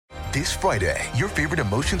This Friday, your favorite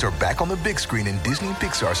emotions are back on the big screen in Disney and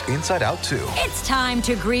Pixar's Inside Out 2. It's time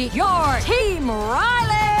to greet your Team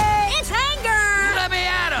Riley! It's anger! Let me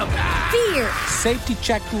at him! Fear! Safety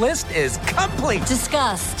checklist is complete!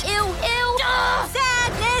 Disgust! Ew, ew!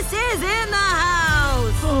 Sadness is in the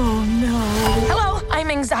house! Oh, no. Hello, I'm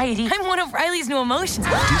anxiety. I'm one of Riley's new emotions.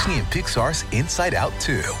 Disney and Pixar's Inside Out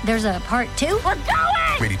 2. There's a part 2? We're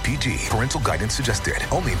going! Rated PG. Parental guidance suggested.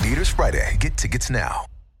 Only in theaters Friday. Get tickets now.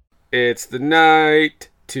 It's the night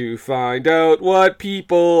to find out what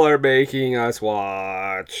people are making us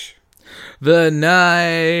watch. The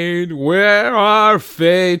night where our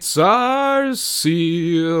fates are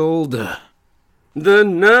sealed. The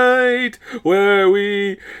night where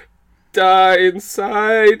we die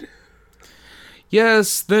inside.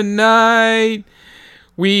 Yes, the night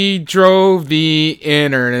we drove the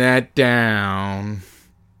internet down.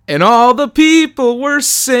 And all the people were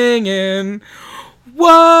singing.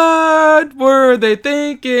 What were they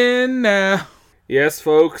thinking now? Yes,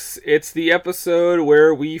 folks, it's the episode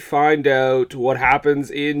where we find out what happens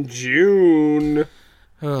in June.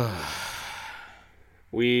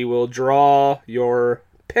 We will draw your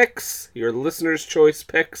picks, your listener's choice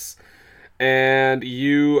picks, and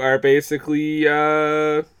you are basically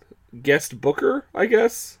guest booker, I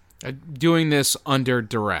guess? Doing this under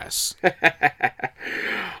duress.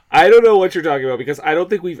 I don't know what you're talking about, because I don't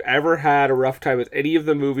think we've ever had a rough time with any of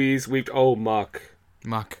the movies Muck.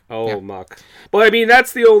 Oh, yeah. Muck. But, I mean,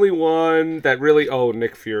 that's the only one that really... Oh,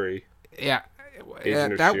 Nick Fury. Yeah.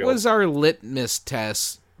 That was our litmus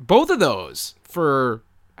test. Both of those for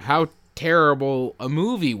how terrible a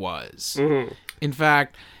movie was. Mm-hmm. In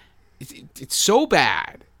fact, it's so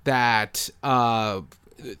bad that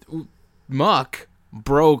Muck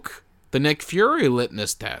broke the Nick Fury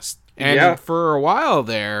litmus test. And for a while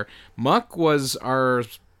there, Muck was our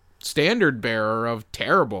standard bearer of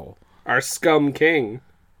terrible. Our scum king.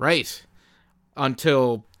 Right.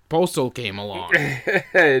 Until Postal came along.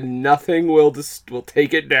 Nothing will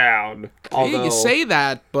take it down. Although, hey, you say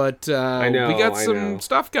that, but we got some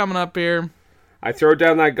stuff coming up here. I throw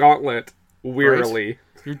down that gauntlet wearily. Right.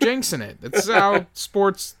 You're jinxing it. That's how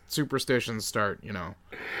sports superstitions start, you know.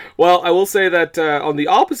 Well, I will say that on the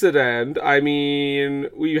opposite end, I mean,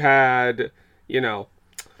 we had,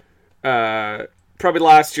 probably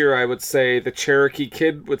last year, I would say, the Cherokee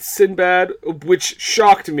Kid with Sinbad, which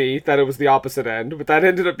shocked me that it was the opposite end, but that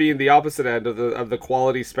ended up being the opposite end of the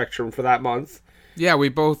quality spectrum for that month. Yeah, we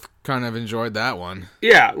both kind of enjoyed that one.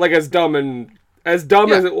 Yeah, like as dumb as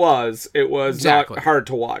it was exactly. Not hard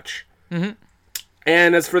to watch. Mm-hmm.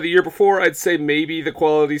 And as for the year before, I'd say maybe the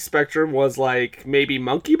quality spectrum was like maybe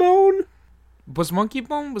Monkey Bone? Was Monkey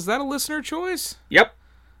Bone, was that a listener choice? Yep.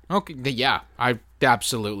 Okay, yeah, I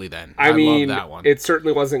absolutely then. I mean, love that one. It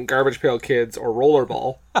certainly wasn't Garbage Pail Kids or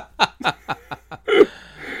Rollerball.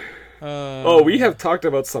 We have talked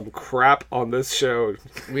about some crap on this show.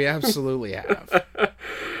 We absolutely have.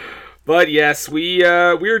 But yes, we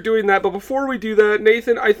are doing that. But before we do that,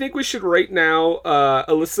 Nathan, I think we should right now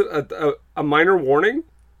elicit a minor warning.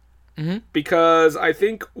 Mm-hmm. Because I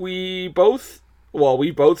think we both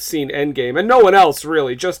seen Endgame, and no one else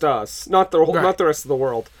really, just us, not the rest of the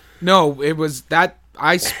world. No, it was that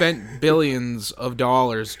I spent billions of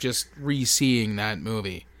dollars just re-seeing that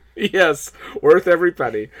movie. Yes, worth every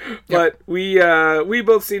penny. Yep. But we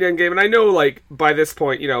both seen Endgame, and I know, like, by this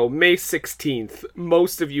point, May 16th,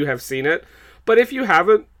 most of you have seen it. But if you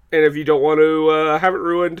haven't, and if you don't want to have it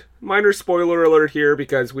ruined, minor spoiler alert here,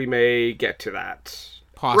 because we may get to that.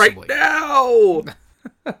 Possibly. Right now!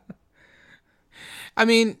 I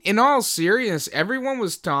mean, in all seriousness, everyone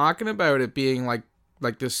was talking about it being like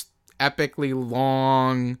this epically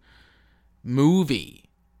long movie.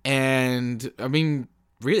 And, I mean,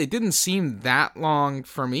 really, it didn't seem that long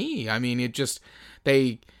for me. I mean, it just,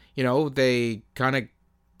 they kind of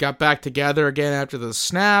got back together again after the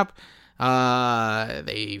snap.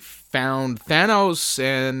 They found Thanos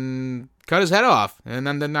and cut his head off. And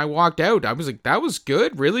then I walked out. I was like, that was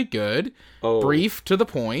good, really good. Oh. Brief, to the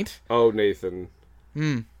point. Oh, Nathan.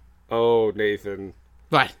 Oh, Nathan.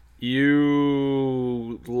 What?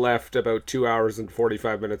 You left about 2 hours and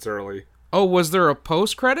 45 minutes early. Oh, was there a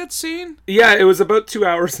post-credits scene? Yeah, it was about 2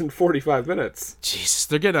 hours and 45 minutes. Jesus,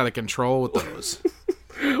 they're getting out of control with those.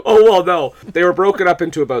 Oh, well, no. They were broken up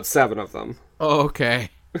into about 7 of them. Oh,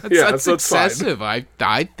 okay. That's excessive, fine.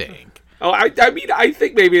 I think. Oh, I mean, I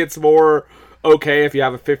think maybe it's more okay if you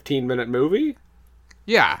have a 15-minute movie.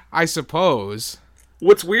 Yeah, I suppose.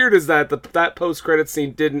 What's weird is that that post-credits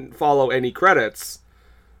scene didn't follow any credits.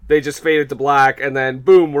 They just faded to black, and then,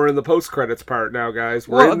 boom, we're in the post-credits part now, guys.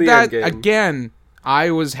 We're in the endgame. Again,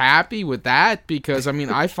 I was happy with that because, I mean,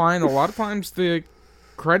 I find a lot of times the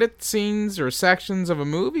credit scenes or sections of a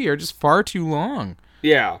movie are just far too long.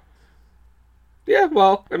 Yeah. Yeah,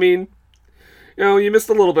 well, I mean, you know, you missed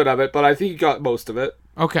a little bit of it, but I think you got most of it.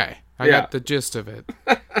 Okay, I got the gist of it.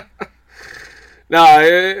 No,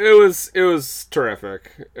 it was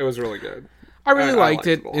terrific. It was really good. I really liked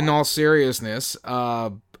it, a lot. in all seriousness.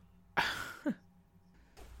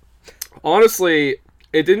 Honestly,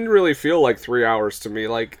 it didn't really feel like 3 hours to me.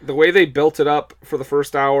 Like, the way they built it up for the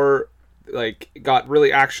first hour, like, got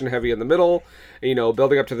really action heavy in the middle, you know,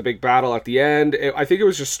 building up to the big battle at the end. I think it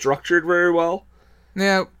was just structured very well.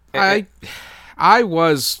 Yeah, I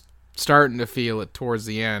was starting to feel it towards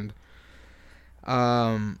the end.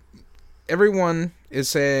 Everyone is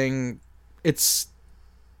saying it's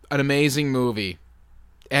an amazing movie,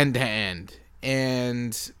 end to end.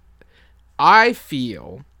 And I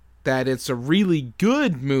feel that it's a really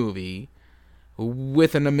good movie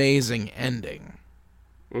with an amazing ending.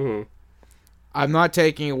 Mm-hmm. I'm not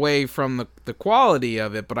taking away from the quality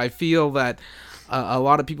of it, but I feel that a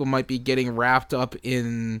lot of people might be getting wrapped up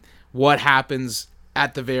in what happens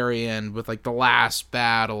at the very end with, like, the last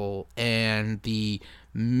battle and the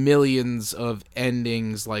millions of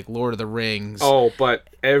endings like Lord of the Rings. Oh, but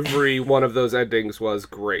every one of those endings was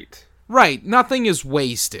great. Right. Nothing is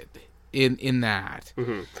wasted in that.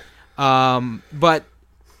 Mm-hmm. But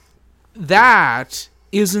that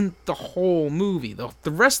isn't the whole movie.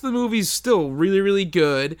 The rest of the movie is still really, really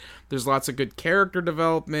good. There's lots of good character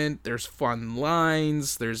development. There's fun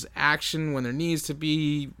lines. There's action when there needs to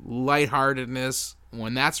be. Lightheartedness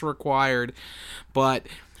when that's required. But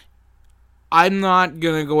I'm not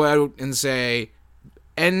going to go out and say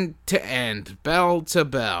end to end, bell to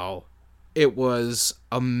bell, it was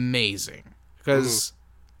amazing. Because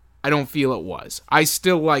I don't feel it was. I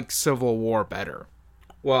still like Civil War better.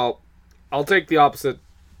 Well, I'll take the opposite.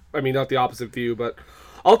 I mean, not the opposite view, but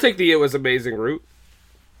I'll take the it was amazing route.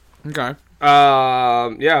 Okay.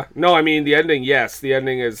 Yeah. No, I mean, the ending, yes. The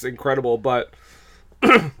ending is incredible, but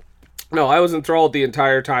no, I was enthralled the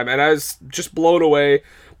entire time, and I was just blown away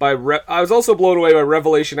by I was also blown away by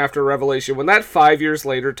revelation after revelation. When that 5 years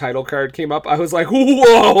later title card came up, I was like,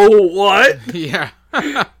 whoa, what? Yeah.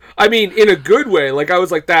 I mean, in a good way. Like, I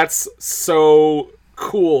was like, that's so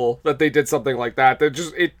cool that they did something like that. That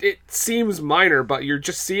just, it seems minor, but you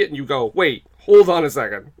just see it and you go, wait, hold on a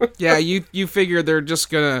second. Yeah, you figure they're just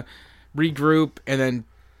gonna regroup and then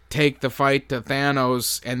take the fight to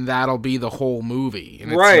Thanos, and that'll be the whole movie,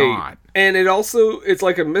 and it's not. And it's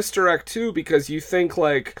like a misdirect too, because you think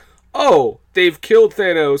like, oh, they've killed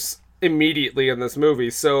Thanos immediately in this movie,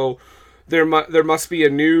 so there must be a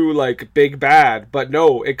new like big bad. But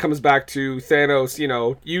no, it comes back to Thanos, you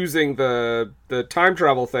know, using the time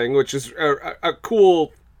travel thing, which is a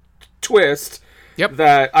cool twist. Yep.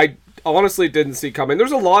 That I honestly didn't see coming.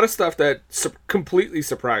 There's a lot of stuff that completely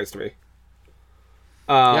surprised me.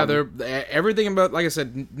 Yeah, everything about, like I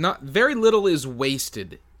said, not very little is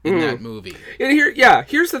wasted in that movie. And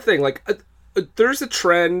here's the thing. Like, there's a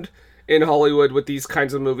trend in Hollywood with these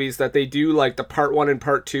kinds of movies that they do like the part 1 and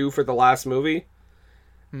part 2 for the last movie,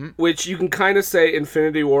 which you can kind of say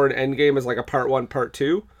Infinity War and Endgame is like a part 1, part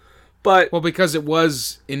 2. But well, because it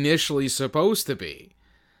was initially supposed to be,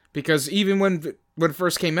 because even when it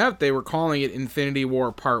first came out, they were calling it Infinity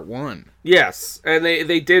War Part 1. Yes, and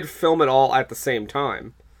they did film it all at the same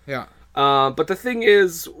time. Yeah. But the thing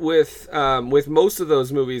is, with most of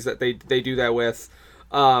those movies that they do that with,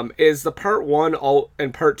 is the part 1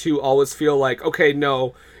 and part 2 always feel like, okay,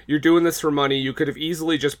 no, you're doing this for money. You could have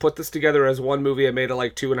easily just put this together as one movie and made it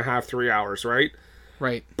like 2.5, 3 hours, right?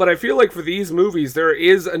 Right. But I feel like for these movies, there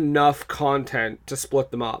is enough content to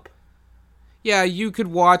split them up. Yeah, you could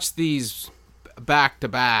watch these back to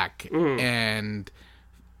back and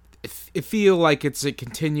it feel like it's a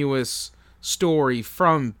continuous story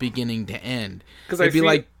from beginning to end. It'd be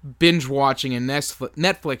like binge watching a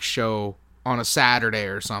Netflix show on a Saturday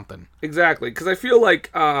or something. Exactly, because I feel like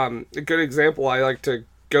a good example I like to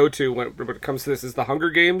go to when it comes to this is the Hunger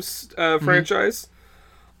Games franchise.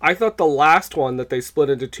 I thought the last one that they split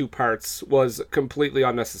into 2 parts was completely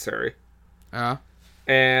unnecessary.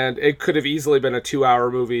 And it could have easily been a 2-hour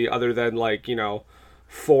movie other than, like, you know,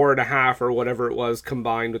 4.5 or whatever it was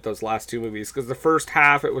combined with those last 2 movies. Because the first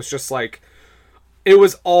half, it was just like, it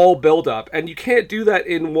was all build up. And you can't do that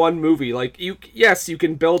in one movie. Like, yes, you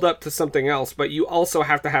can build up to something else, but you also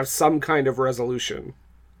have to have some kind of resolution.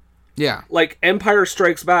 Yeah. Like, Empire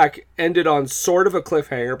Strikes Back ended on sort of a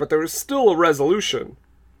cliffhanger, but there was still a resolution.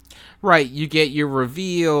 Right, you get your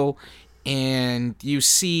reveal, and you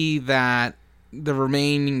see that the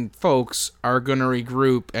remaining folks are going to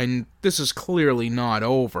regroup, and this is clearly not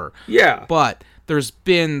over. Yeah. But there's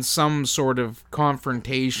been some sort of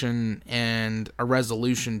confrontation and a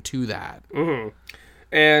resolution to that. Mm-hmm.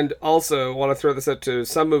 And also, want to throw this out to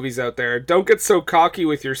some movies out there. Don't get so cocky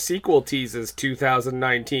with your sequel teases,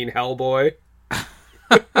 2019 Hellboy.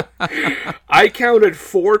 I counted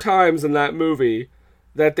 4 times in that movie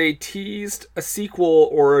that they teased a sequel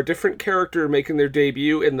or a different character making their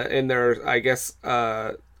debut in their, I guess,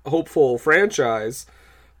 hopeful franchise.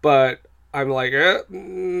 But I'm like,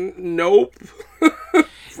 nope.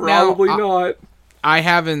 Probably not. I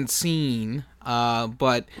haven't seen,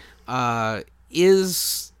 but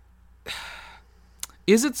is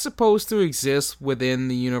it supposed to exist within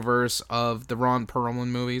the universe of the Ron Perlman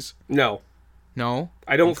movies? No. No?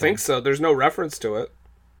 I don't think so. There's no reference to it.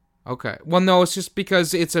 Okay. Well, no, it's just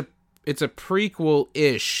because it's a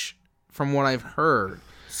prequel-ish from what I've heard.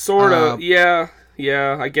 Sort of. Yeah,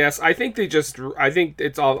 I guess. I think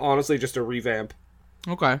it's honestly just a revamp.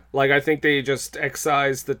 Okay. Like, I think they just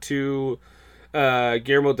excised the 2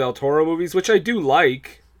 Guillermo del Toro movies, which I do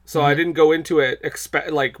like. So I didn't go into it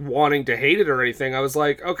wanting to hate it or anything. I was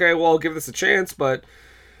like, okay, well, I'll give this a chance, but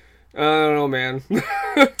I don't know, man.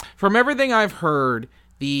 From everything I've heard,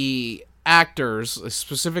 the actors,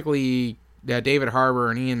 specifically David Harbour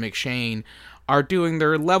and Ian McShane, are doing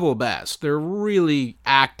their level best. They're really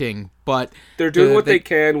acting, but they're doing what they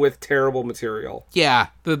can with terrible material. Yeah,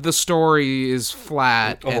 the story is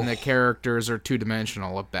flat, and the characters are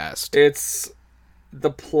two-dimensional at best. The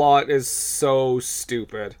plot is so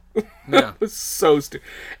stupid. Yeah. So stupid.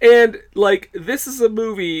 And, like, this is a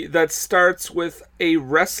movie that starts with a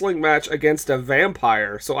wrestling match against a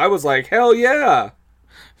vampire. So I was like, hell yeah.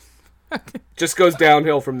 Just goes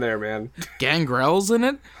downhill from there, man. Gangrel's in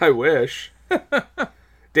it? I wish.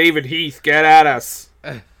 David Heath, get at us.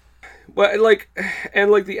 But,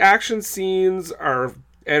 the action scenes are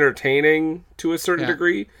entertaining to a certain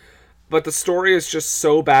degree. But the story is just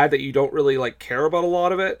so bad that you don't really, care about a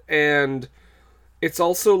lot of it. And it's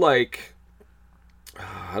also,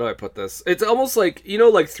 how do I put this? It's almost like,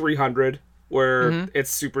 300, where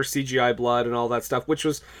it's super CGI blood and all that stuff, which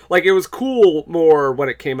was, it was cool more when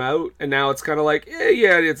it came out. And now it's kind of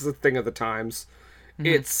it's a thing of the times. Mm-hmm.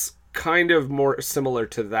 It's kind of more similar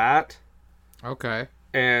to that. Okay.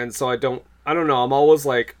 And so I don't know. I'm always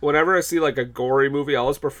whenever I see, a gory movie, I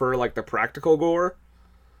always prefer, the practical gore.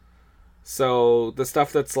 So the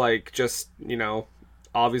stuff that's just,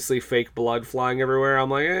 obviously fake blood flying everywhere,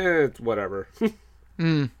 I'm like, it's whatever.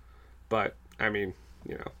 But, I mean,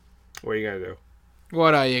 what are you gonna do?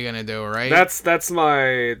 What are you gonna do, right? That's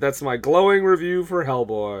my glowing review for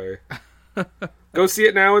Hellboy. Go see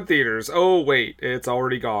it now in theaters. Oh wait, it's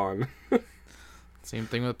already gone. Same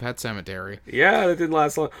thing with Pet Sematary. Yeah, that didn't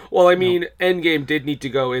last long. Well, I mean, Endgame did need to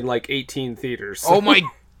go in 18 theaters. So. Oh my,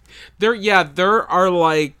 there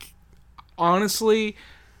are honestly,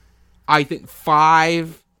 I think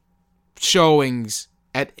 5 showings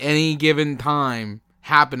at any given time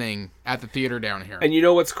happening at the theater down here. And you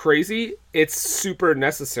know what's crazy? It's super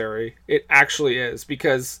necessary. It actually is,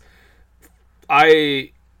 because I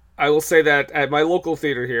will say that at my local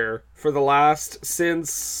theater here, for the last,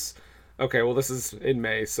 since, okay, well this is in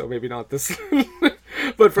May, so maybe not this,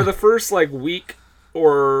 but for the first week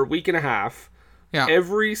or week and a half, yeah.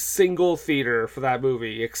 Every single theater for that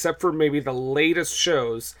movie, except for maybe the latest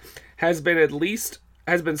shows, has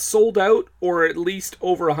been sold out, or at least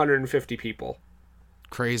over 150 people.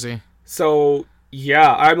 Crazy. So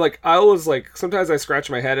yeah, I always sometimes I scratch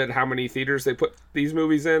my head at how many theaters they put these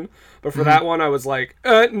movies in, but for that one I was like,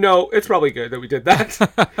 no, it's probably good that we did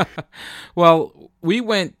that. Well, we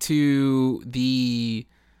went to the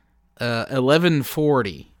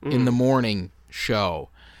 11:40 in the morning show.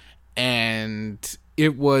 And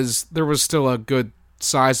there was still a good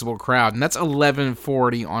sizable crowd, and that's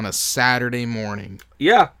 11:40 on a Saturday morning.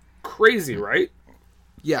 Yeah, crazy, right?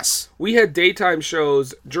 Yes. We had daytime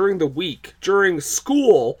shows during the week, during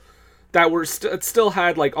school, that were still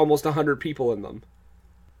had almost 100 people in them.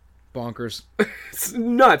 Bonkers. It's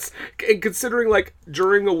nuts. And considering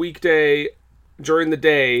during a weekday, during the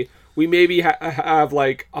day, we maybe have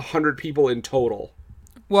 100 people in total.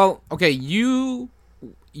 Well, okay,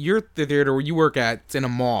 the theater where you work at, it's in a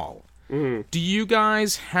mall. Mm-hmm. Do you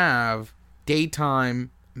guys have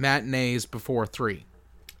daytime matinees before 3?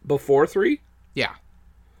 Before 3? Yeah.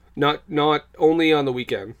 Not only on the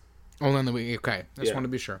weekend. Only on the weekend. Okay, I just want to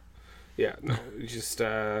be sure. Yeah, no, just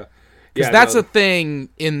because that's a thing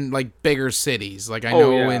in bigger cities. I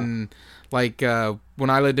know in when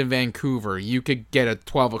I lived in Vancouver, you could get a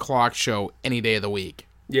 12 o'clock show any day of the week.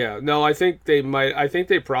 Yeah, no, I think they might. I think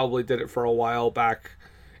they probably did it for a while back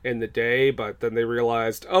in the day, but then they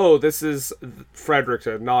realized, oh, this is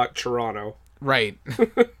Fredericton, not Toronto Right.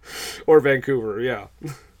 or Vancouver. Yeah,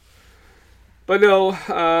 but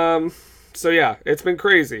no. So yeah, it's been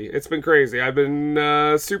crazy. It's been crazy. I've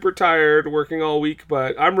been super tired, working all week,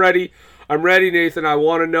 but I'm ready. I'm ready, Nathan. I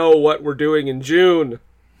want to know what we're doing in June.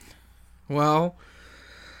 Well,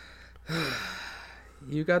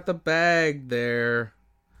 you got the bag there.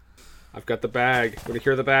 I've got the bag. Want to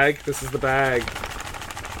hear the bag? This is the bag.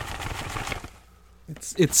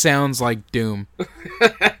 It sounds like Doom.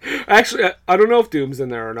 Actually, I don't know if Doom's in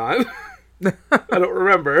there or not. I don't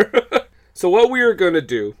remember. So what we are going to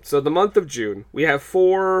do, so the month of June, we have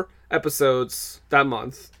 4 episodes that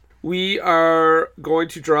month. We are going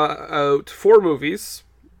to draw out 4 movies.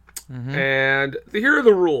 And here are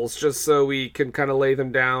the rules, just so we can kind of lay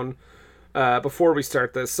them down before we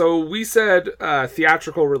start this. So we said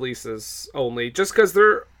theatrical releases only, just because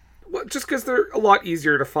they're a lot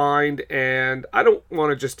easier to find, and I don't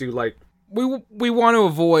want to just do like... We want to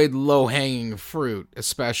avoid low-hanging fruit,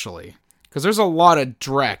 especially, because there's a lot of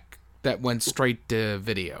dreck that went straight to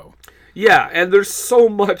video. Yeah, and there's so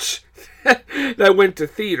much that went to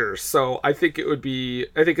theaters, so I think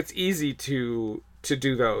it's easy to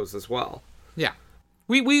do those as well. Yeah.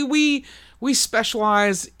 We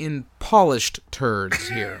specialize in polished turds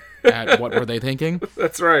here at What Were They Thinking?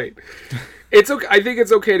 That's right. It's okay. I think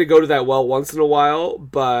it's okay to go to that well once in a while,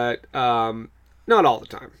 but not all the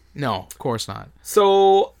time. No, of course not.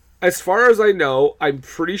 So, as far as I know, I'm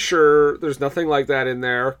pretty sure there's nothing like that in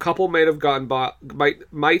there. A couple might have gotten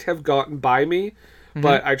might have gotten by me,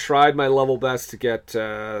 but I tried my level best to get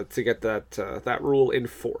that rule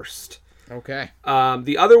enforced. Okay.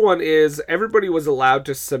 The other one is everybody was allowed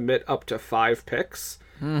to submit up to 5 picks.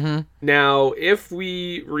 Now, if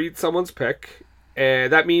we read someone's pick,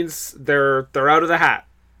 that means they're out of the hat.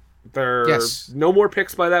 There's no more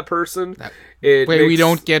picks by that person. We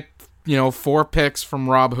don't get 4 picks from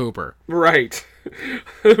Rob Hooper. Right.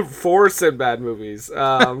 4 Sinbad movies.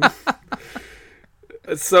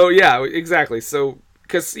 So yeah, exactly. So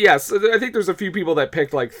because so I think there's a few people that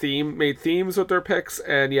picked like made themes with their picks,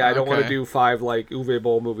 and I don't want to do 5 like Uwe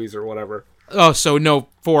Boll movies or whatever. Oh, so no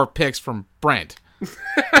 4 picks from Brent.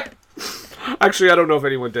 Actually, I don't know if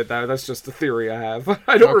anyone did that. That's just a theory I have.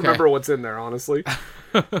 I don't remember what's in there, honestly.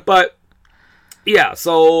 But yeah,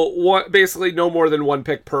 so basically no more than 1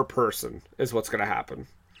 pick per person is what's going to happen.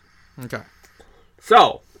 Okay.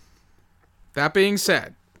 So, that being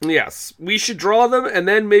said, yes, we should draw them, and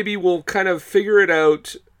then maybe we'll kind of figure it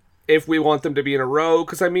out if we want them to be in a row.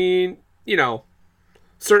 Because, I mean,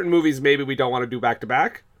 certain movies maybe we don't want to do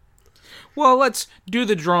back-to-back. Well, let's do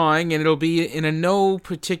the drawing, and it'll be in a no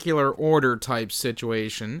particular order type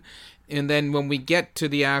situation. And then when we get to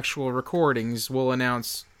the actual recordings, we'll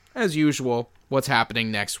announce, as usual, what's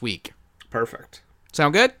happening next week. Perfect.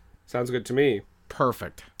 Sound good? Sounds good to me.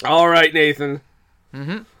 Perfect. All right, Nathan.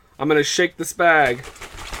 I'm going to shake this bag.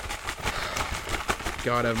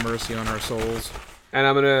 God have mercy on our souls. And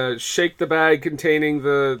I'm going to shake the bag containing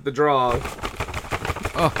the draw.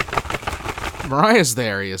 Oh. Mariah's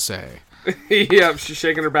there, you say? Yep, she's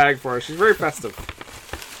shaking her bag for us. She's very festive.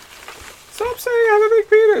 Stop saying I have a big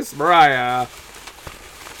penis, Mariah.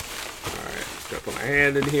 Alright, just gotta put my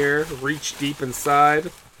hand in here. Reach deep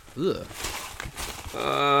inside. Ugh.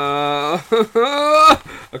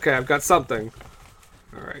 Okay, I've got something.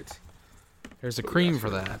 Alright. There's a cream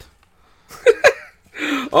for that.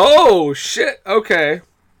 Oh, shit. Okay.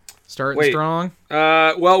 Starting strong?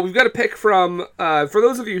 Well, we've got a pick from, for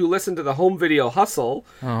those of you who listen to the home video hustle,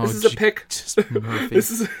 this is a pick. This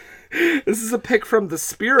is a pick from The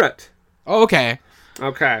Spirit. Oh, okay.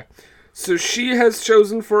 Okay. So she has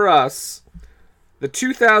chosen for us the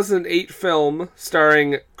 2008 film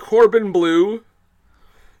starring Corbin Bleu,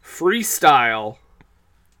 Freestyle.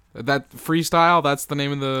 That Freestyle? That's the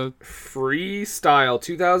name of the... Freestyle,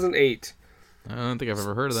 2008. I don't think I've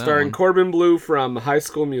ever heard of that Starring one. Corbin Bleu from High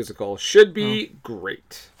School Musical. Should be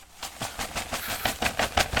great.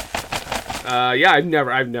 Yeah, I've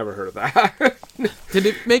never heard of that. Did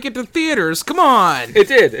it make it to theaters? Come on! It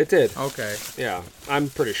did. Okay. Yeah, I'm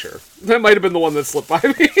pretty sure. That might have been the one that slipped by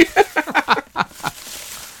me.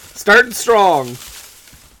 Starting strong.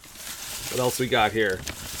 What else we got here?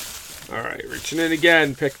 Alright, reaching in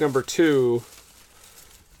again. Pick number 2.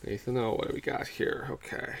 Nathan, what do we got here?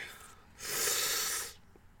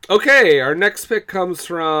 Okay, our next pick comes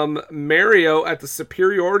from Mario at the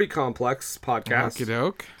Superiority Complex podcast. Okie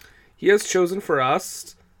doke. He has chosen for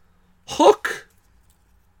us Hook.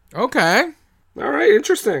 Okay. All right,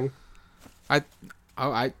 interesting. I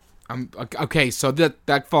Okay, so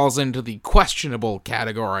that falls into the questionable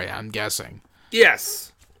category, I'm guessing.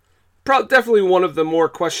 Yes. Definitely one of the more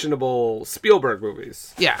questionable Spielberg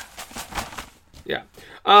movies. Yeah. Yeah.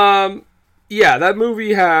 Yeah, that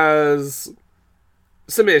movie has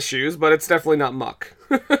some issues, but it's definitely not muck.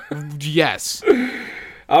 Yes.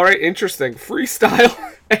 All right, interesting. Freestyle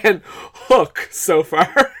and Hook so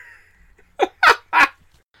far.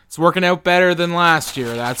 It's working out better than last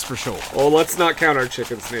year, that's for sure. Well, let's not count our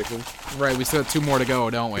chickens, Nathan. Right, we still have 2 more to go,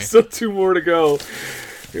 don't we? Still 2 more to go.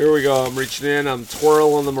 Here we go. I'm reaching in. I'm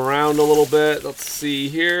twirling them around a little bit. Let's see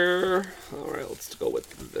here. All right, let's go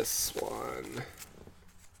with this one.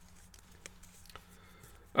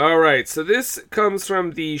 All right, so this comes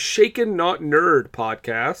from the Shaken Not Nerd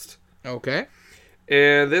podcast. Okay.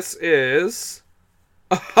 And this is...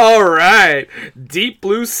 All right, Deep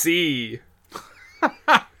Blue Sea.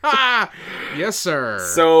 Yes, sir.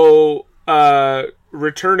 So,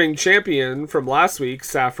 returning champion from last week,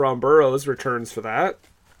 Saffron Burrows, returns for that.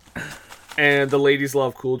 And the ladies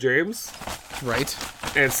love Cool James. Right.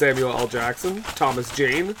 And Samuel L. Jackson. Thomas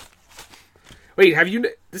Jane. Wait, have you...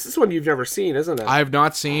 This is one you've never seen, isn't it? I have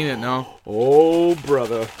not seen it, no. Oh,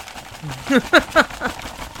 brother.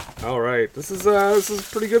 All right. This is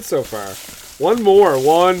pretty good so far. One more.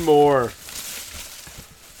 What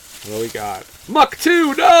do we got? Muck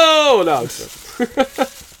 2! No! No.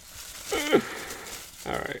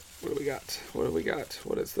 All right. What do we got?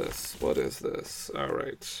 What is this? All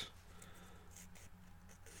right.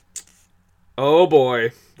 Oh,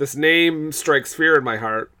 boy. This name strikes fear in my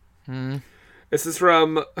heart. This is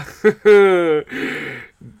from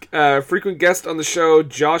frequent guest on the show,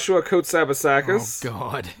 Joshua Kotsabasakis. Oh,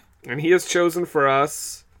 God. And he has chosen for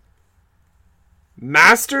us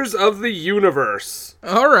Masters of the Universe.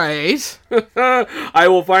 All right. I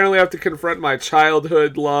will finally have to confront my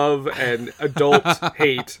childhood love and adult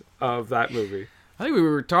hate of that movie. I think we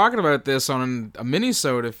were talking about this on a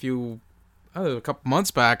mini-sode a couple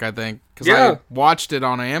months back, I think. Because I watched it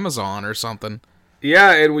on Amazon or something.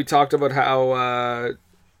 Yeah, and we talked about how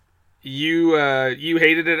you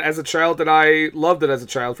hated it as a child and I loved it as a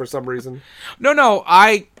child for some reason. No,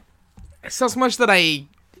 it's not so much that I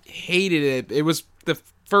hated it. It was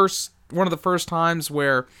one of the first times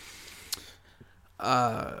where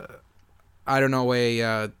I don't know,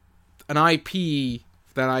 an IP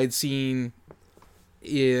that I'd seen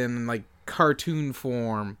in like cartoon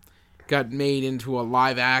form got made into a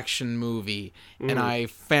live action movie, and I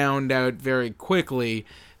found out very quickly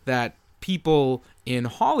that people in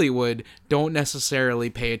Hollywood don't necessarily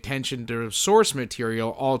pay attention to source material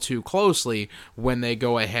all too closely when they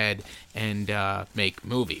go ahead and make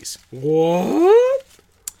movies. What?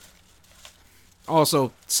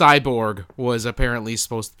 Also, Cyborg was apparently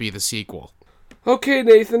supposed to be the sequel. Okay,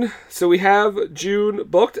 Nathan. So we have June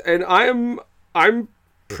booked, and I'm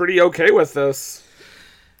pretty okay with this.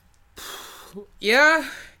 Yeah.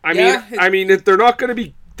 I mean, they're not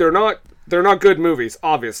good movies,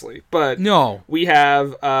 obviously, but no. We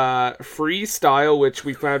have Freestyle, which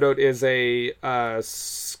we found out is a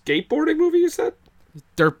skateboarding movie. You said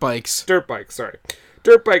Dirt bikes, sorry,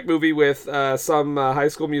 dirt bike movie with some High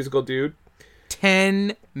School Musical dude.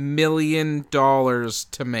 $10 million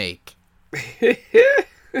to make.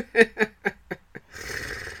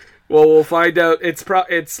 Well, we'll find out.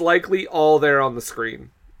 It's likely all there on the screen.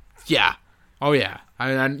 Yeah. Oh yeah.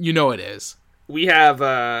 I mean, you know it is. We have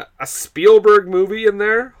a Spielberg movie in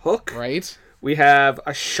there, Hook. Right. We have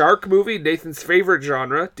a shark movie, Nathan's favorite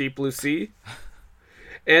genre, Deep Blue Sea.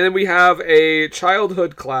 And then we have a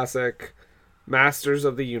childhood classic, Masters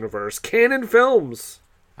of the Universe. Canon Films.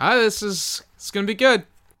 It's gonna be good.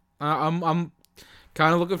 I'm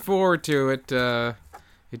kind of looking forward to it.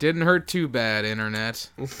 It didn't hurt too bad, Internet.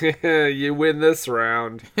 You win this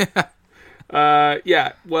round.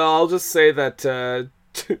 Yeah, well, I'll just say that,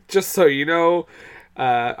 just so you know,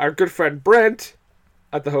 our good friend Brent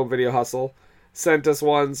at the Home Video Hustle sent us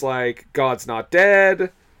ones like God's Not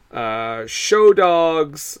Dead, Show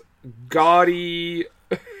Dogs, Gaudy,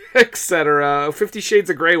 etc. 50 Shades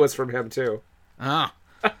of Grey was from him, too. Ah.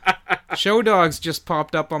 Show Dogs just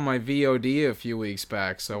popped up on my VOD a few weeks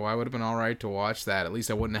back, so I would have been alright to watch that. At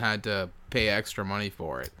least I wouldn't have had to pay extra money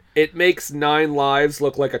for it. It makes Nine Lives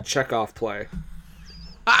look like a Chekhov play.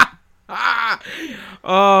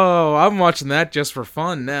 Oh, I'm watching that just for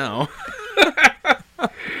fun now.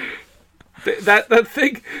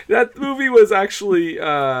 That movie was actually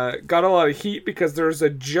got a lot of heat because there's a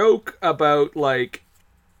joke about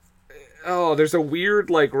there's a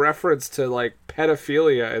weird reference to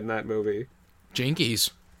pedophilia in that movie.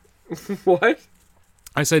 Jinkies. What?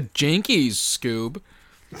 I said Jinkies, Scoob.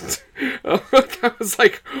 I was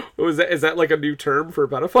like, is that like a new term for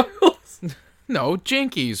pedophiles? No,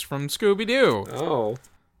 Jinkies from Scooby-Doo. Oh.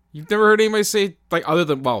 You've never heard anybody say, like, other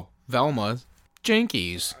than, well, Velma,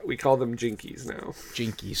 Jinkies. We call them Jinkies now.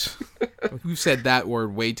 Jinkies. We've said that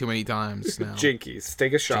word way too many times now. Jinkies.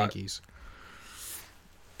 Take a shot. Jinkies.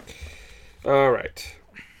 All right.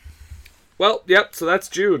 Well, yep, so that's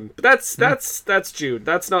June. But that's June.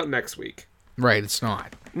 That's not next week. Right, it's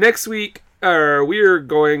not. Next week, we are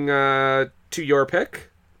going to your pick.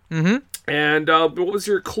 Mm-hmm. And what was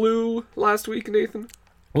your clue last week, Nathan?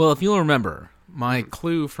 Well, if you'll remember, my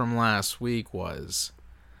clue from last week was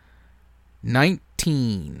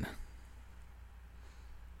 19.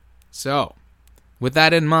 So, with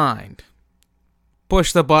that in mind,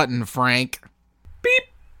 push the button, Frank. Beep!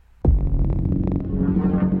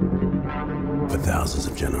 For thousands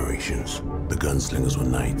of generations, the gunslingers were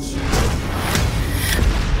knights,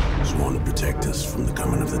 sworn to protect us from the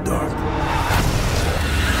coming of the dark.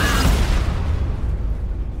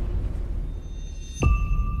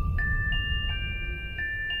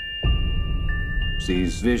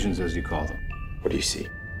 These visions, as you call them. What do you see?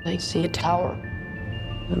 I see a tower,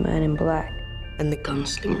 the man in black, and the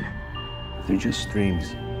gunslinger. They're just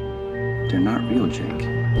dreams. They're not real, Jake.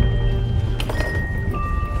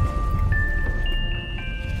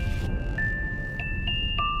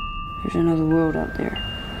 There's another world out there.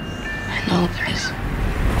 I know there is.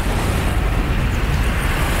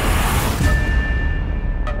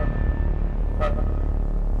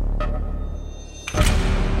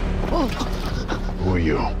 Who are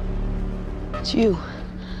you? It's you.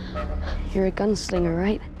 You're a gunslinger,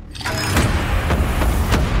 right?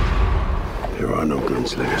 There are no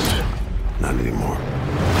gunslingers. Not anymore.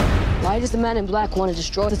 Why does the man in black want to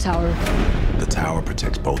destroy the tower? The tower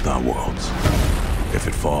protects both our worlds. If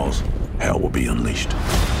it falls, hell will be unleashed.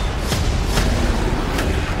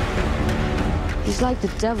 He's like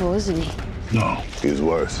the devil, isn't he? No, he's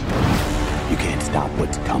worse. You can't stop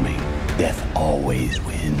what's coming. Death always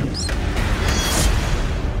wins.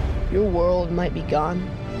 Your world might be gone,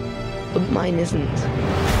 but mine isn't.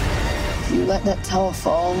 If you let that tower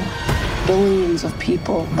fall, billions of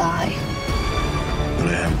people die. Do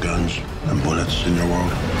they have guns and bullets in your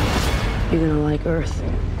world? You're gonna like Earth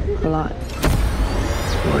a lot.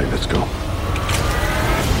 All right, let's go.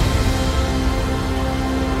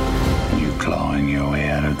 You clawing your way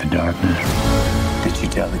out of the darkness? Did you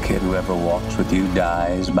tell the kid whoever walks with you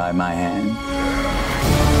dies by my hand?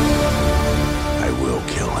 I will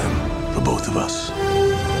kill him for both of us.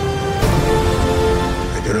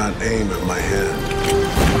 I do not aim at my hand.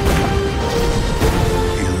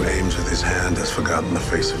 He who aims with his hand has forgotten the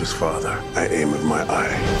face of his father. I aim with my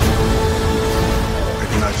eye. I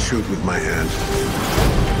do not shoot with my hand.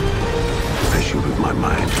 I shoot with my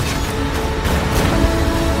mind.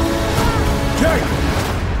 Jake!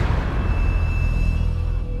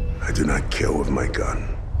 I do not kill with my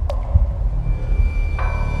gun.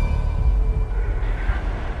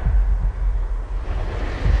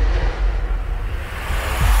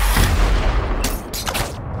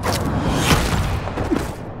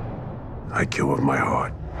 I kill with my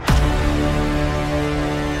heart.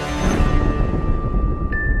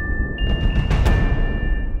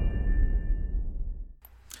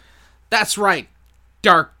 That's right,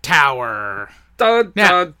 Dark Tower. Dun, Now-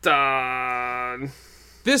 dun, dun.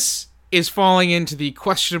 This is falling into the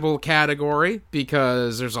questionable category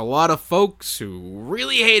because there's a lot of folks who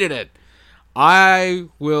really hated it. I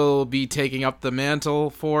will be taking up the mantle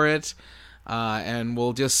for it, and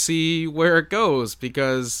we'll just see where it goes,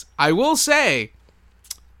 because I will say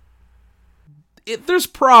there's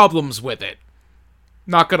problems with it.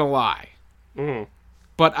 Not gonna lie.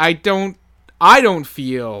 But I don't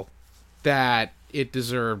feel that it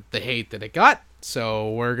deserved the hate that it got,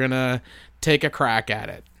 so we're gonna take a crack at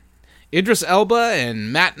it. Idris Elba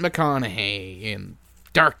and Matt McConaughey in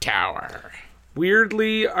Dark Tower.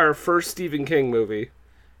 Weirdly, our first Stephen King movie.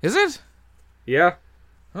 Is it? Yeah.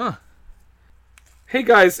 Huh. Hey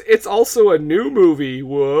guys, it's also a new movie.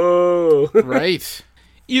 Whoa. Right.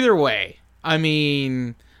 Either way, I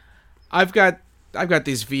mean, I've got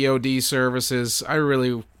these VOD services.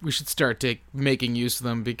 We should start making use of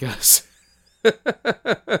them, because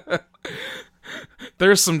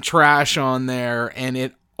there's some trash on there, and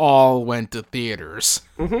it all went to theaters.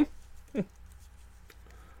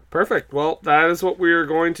 Perfect. Well, that is what we're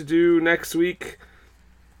going to do next week.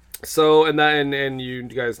 So, and you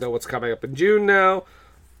guys know what's coming up in June now.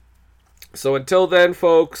 So until then,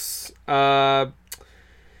 folks, I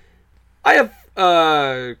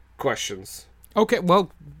have questions. Okay,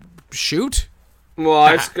 well, shoot. Well,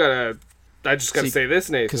 I just gotta say this,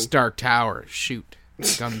 Nathan. Because Dark Tower, shoot.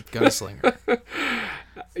 Gunslinger.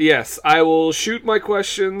 Yes, I will shoot my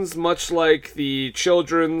questions much like the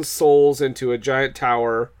children's souls into a giant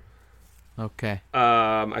tower. Okay.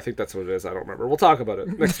 I think that's what it is. I don't remember. We'll talk about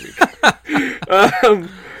it next week.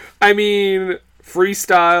 I mean,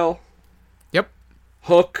 freestyle. Yep.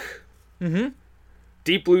 Hook. Mm-hmm.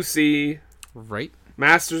 Deep Blue Sea. Right.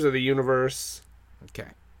 Masters of the Universe. Okay.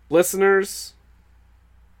 Listeners,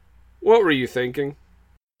 what were you thinking?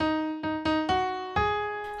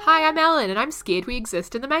 Hi, I'm Ellen, and I'm scared we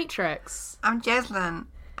exist in the Matrix. I'm Jaslyn,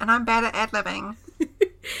 and I'm bad at ad-libbing.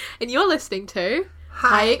 And you're listening to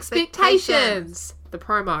High Expectations, the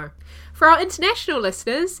promo. For our international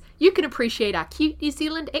listeners, you can appreciate our cute New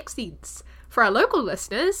Zealand accents. For our local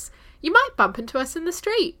listeners, you might bump into us in the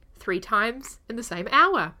street 3 times in the same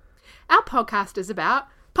hour. Our podcast is about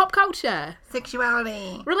pop culture,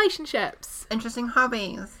 sexuality, relationships, interesting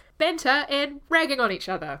hobbies, banter, and ragging on each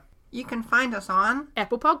other. You can find us on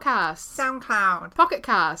Apple Podcasts, SoundCloud, Pocket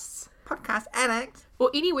Casts, Podcast Addict, or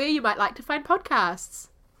anywhere you might like to find podcasts.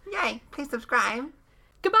 Yay, please subscribe.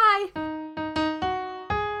 Goodbye.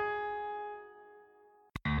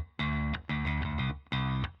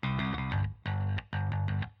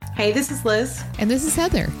 Hey, this is Liz. And this is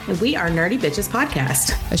Heather. And we are Nerdy Bitches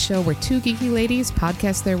Podcast, a show where 2 geeky ladies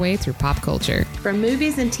podcast their way through pop culture. From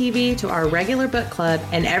movies and TV to our regular book club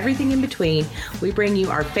and everything in between, we bring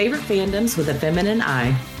you our favorite fandoms with a feminine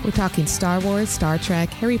eye. We're talking Star Wars, Star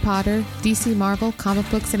Trek, Harry Potter, DC, Marvel, comic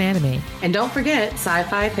books, and anime. And don't forget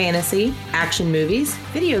sci-fi, fantasy, action movies,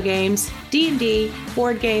 video games, D&D,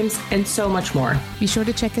 board games, and so much more. Be sure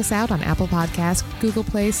to check us out on Apple Podcasts, Google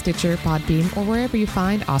Play, Stitcher, Podbean, or wherever you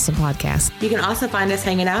find awesome podcasts. You can also find us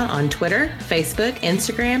hanging out on Twitter, Facebook,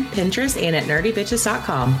 Instagram, Pinterest, and at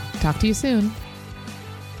nerdybitches.com. Talk to you soon.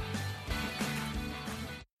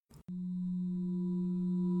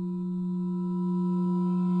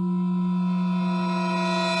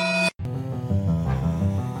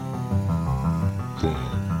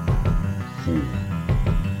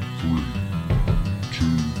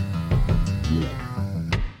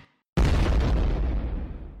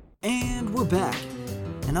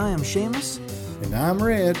 And I am Seamus. And I'm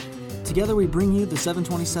Red. Together we bring you the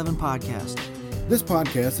 727 Podcast. This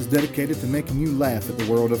podcast is dedicated to making you laugh at the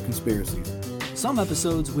world of conspiracies. Some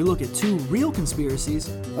episodes we look at 2 real conspiracies.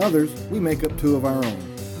 Others, we make up 2 of our own.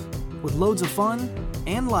 With loads of fun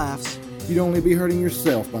and laughs. You'd only be hurting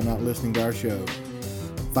yourself by not listening to our show.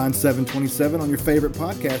 Find 727 on your favorite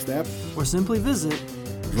podcast app. Or simply visit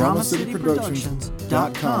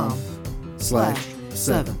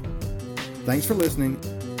DramaCityProductions.com/7. Thanks for listening.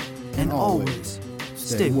 And always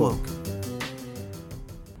stay woke.